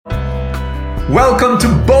Welcome to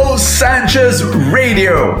Bo Sanchez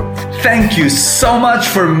Radio. Thank you so much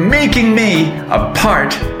for making me a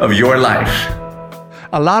part of your life.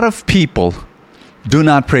 A lot of people do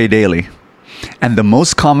not pray daily. And the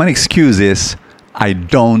most common excuse is, I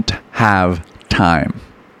don't have time.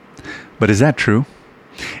 But is that true?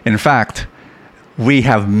 In fact, we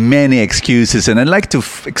have many excuses, and I'd like to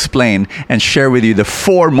explain and share with you the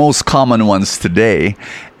 4 most common ones today.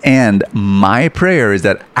 And my prayer is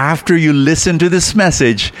that after you listen to this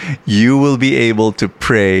message, you will be able to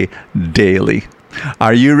pray daily.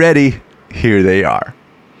 Are you ready? Here they are.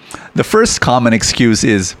 The first common excuse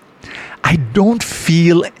is, I don't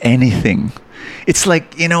feel anything. It's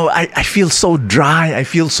like, I feel so dry. I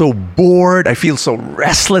feel so bored. I feel so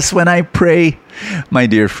restless when I pray. My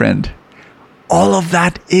dear friend, all of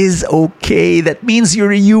that is okay. That means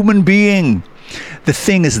you're a human being. The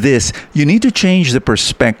thing is this, you need to change the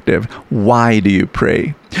perspective. Why do you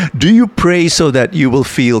pray? Do you pray so that you will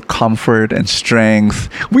feel comfort and strength?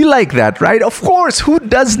 We like that, right? Of course, who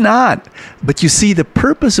does not? But you see, the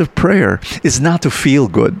purpose of prayer is not to feel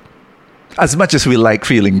good, as much as we like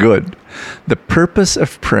feeling good. The purpose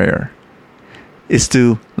of prayer is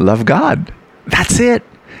to love God. That's it.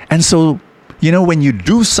 And so, when you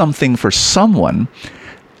do something for someone,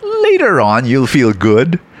 later on you'll feel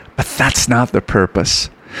good. But that's not the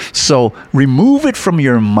purpose. So remove it from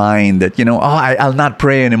your mind that, I'll not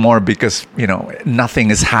pray anymore because,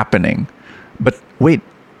 nothing is happening. But wait,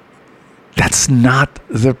 that's not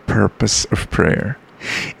the purpose of prayer.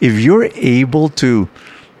 If you're able to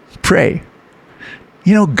pray,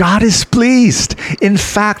 God is pleased. In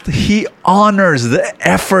fact, He honors the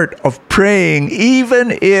effort of praying,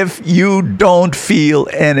 even if you don't feel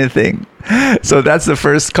anything. So that's the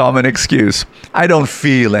first common excuse. I don't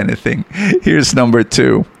feel anything. Here's number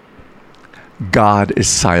 2. God is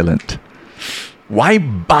silent. Why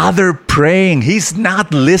bother praying? He's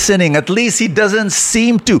not listening. At least He doesn't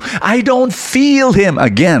seem to. I don't feel Him.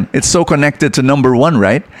 Again, it's so connected to number 1,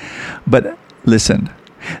 right? But listen,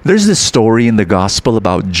 there's this story in the gospel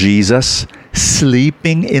about Jesus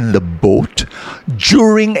sleeping in the boat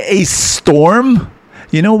during a storm.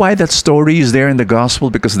 You know why that story is there in the gospel?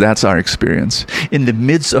 Because that's our experience. In the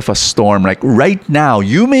midst of a storm, like right now,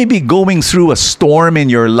 you may be going through a storm in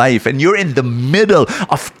your life and you're in the middle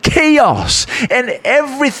of chaos and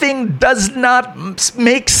everything does not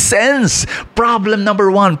make sense. Problem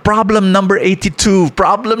number 1, problem number 82,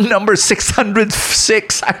 problem number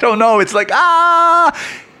 606. I don't know. It's like,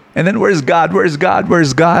 And then where's God? Where's God?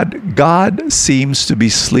 Where's God? God seems to be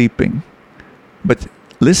sleeping. But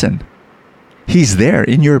listen, He's there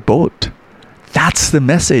in your boat. That's the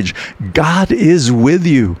message. God is with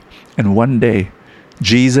you. And one day,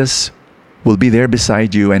 Jesus will be there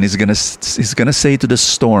beside you and He's gonna say to the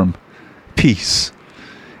storm, peace.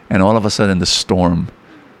 And all of a sudden the storm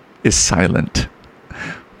is silent.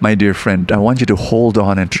 My dear friend, I want you to hold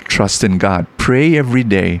on and to trust in God. Pray every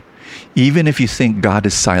day, even if you think God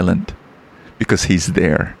is silent, because He's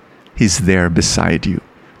there. He's there beside you.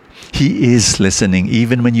 He is listening,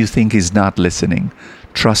 even when you think He's not listening.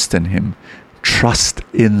 Trust in Him. Trust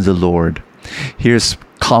in the Lord. Here's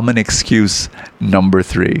common excuse number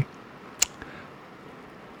 3.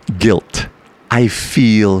 Guilt. I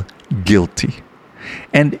feel guilty.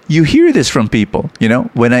 And you hear this from people,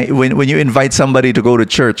 when you invite somebody to go to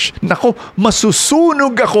church, nako,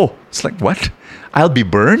 masusunog ako. It's like, what? I'll be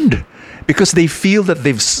burned? Because they feel that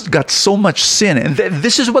they've got so much sin. And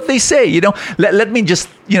this is what they say, let me just,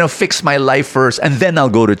 fix my life first and then I'll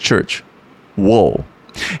go to church. Whoa.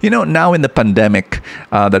 Now in the pandemic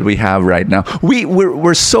that we have right now,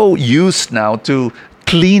 we're so used now to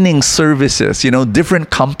cleaning services, different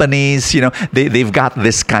companies, they've got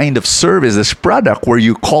this kind of service, this product where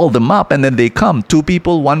you call them up and then they come, 2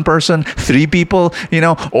 people, 1 person, 3 people,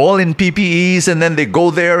 all in PPEs, and then they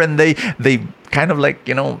go there and they kind of like,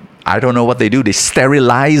 I don't know what they do. They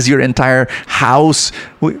sterilize your entire house.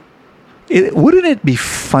 Wouldn't it be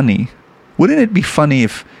funny? Wouldn't it be funny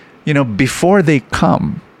if, before they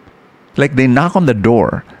come, like they knock on the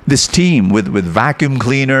door, this team with vacuum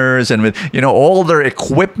cleaners and with, all their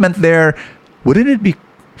equipment there. Wouldn't it be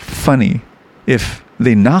funny if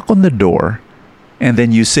they knock on the door and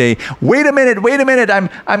then you say, wait a minute,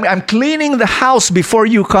 I'm cleaning the house before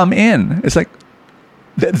you come in. It's like,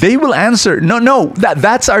 they will answer, no,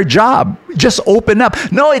 that's our job. Just open up.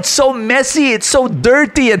 No, it's so messy, it's so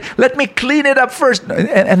dirty, and let me clean it up first.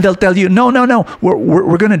 And they'll tell you, no,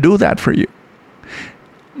 we're going to do that for you.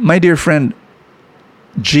 My dear friend,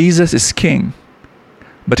 Jesus is king,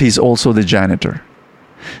 but He's also the janitor.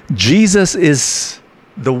 Jesus is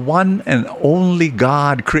the one and only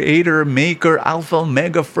God, creator, maker, alpha,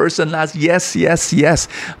 omega, first and last. Yes, yes, yes.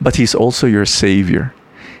 But he's also your Savior.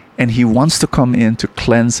 And he wants to come in to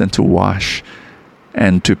cleanse and to wash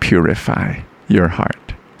and to purify your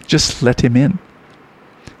heart. Just let him in.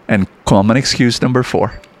 And common excuse number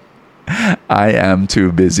 4. I am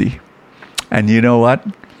too busy. And you know what?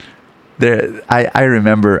 I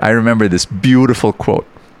remember this beautiful quote.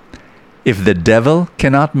 If the devil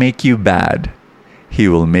cannot make you bad, he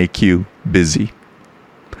will make you busy.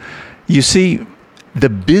 You see, the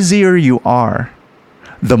busier you are,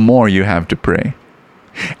 the more you have to pray.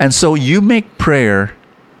 And so you make prayer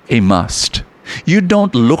a must. You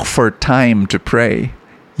don't look for time to pray.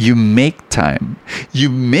 You make time. You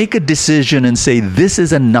make a decision and say, this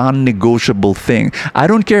is a non-negotiable thing. I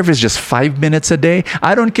don't care if it's just 5 minutes a day.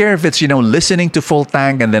 I don't care if it's, listening to Full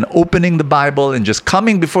Tank and then opening the Bible and just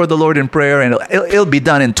coming before the Lord in prayer and it'll be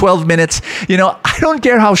done in 12 minutes. I don't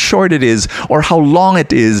care how short it is or how long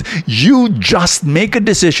it is. You just make a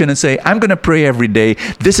decision and say, I'm going to pray every day.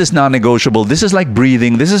 This is non-negotiable. This is like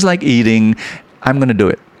breathing. This is like eating. I'm going to do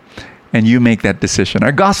it. And you make that decision.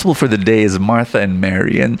 Our gospel for the day is Martha and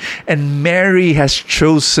Mary. And Mary has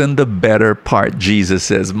chosen the better part, Jesus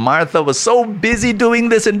says. Martha was so busy doing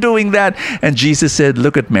this and doing that. And Jesus said,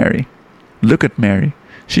 look at Mary. Look at Mary.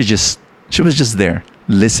 She was just there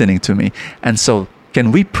listening to me. And so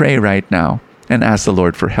can we pray right now and ask the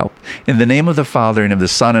Lord for help? In the name of the Father and of the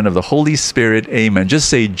Son and of the Holy Spirit, amen. Just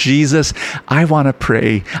say, Jesus, I want to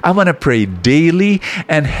pray. I want to pray daily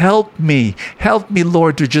and help me. Help me,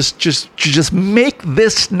 Lord, to just make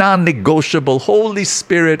this non-negotiable. Holy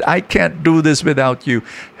Spirit, I can't do this without you.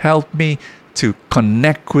 Help me to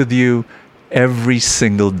connect with you every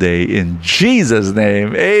single day. In Jesus'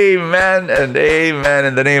 name, amen and amen.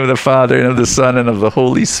 In the name of the Father and of the Son and of the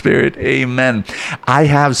Holy Spirit, amen. I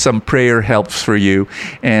have some prayer helps for you,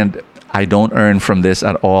 and I don't earn from this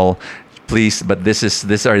at all. Please, but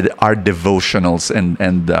these are our devotionals,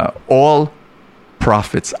 and all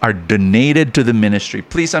profits are donated to the ministry.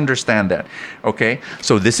 Please understand that. Okay,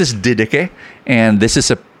 so this is Didache, and this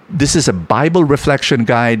is a Bible reflection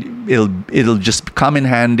guide. It'll just come in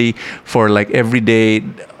handy for like every day.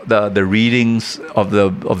 The readings of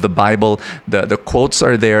the Bible, the quotes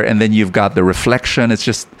are there, and then you've got the reflection. It's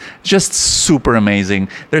just super amazing.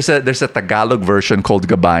 There's a Tagalog version called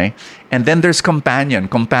Gabay, and then there's Companion.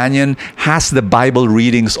 Companion has the Bible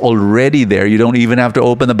readings already there. You don't even have to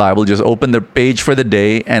open the Bible. Just open the page for the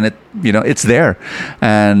day, and it's there,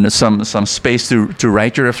 and some space to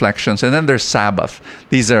write your reflections. And then there's Sabbath.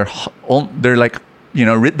 They're like,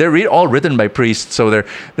 they're all written by priests, so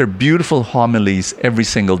they're beautiful homilies every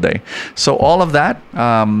single day. So all of that,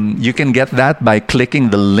 you can get that by clicking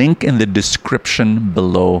the link in the description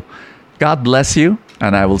below. God bless you,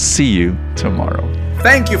 and I will see you tomorrow.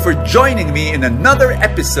 Thank you for joining me in another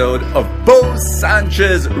episode of Bo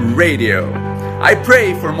Sanchez Radio. I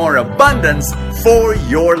pray for more abundance for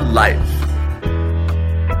your life.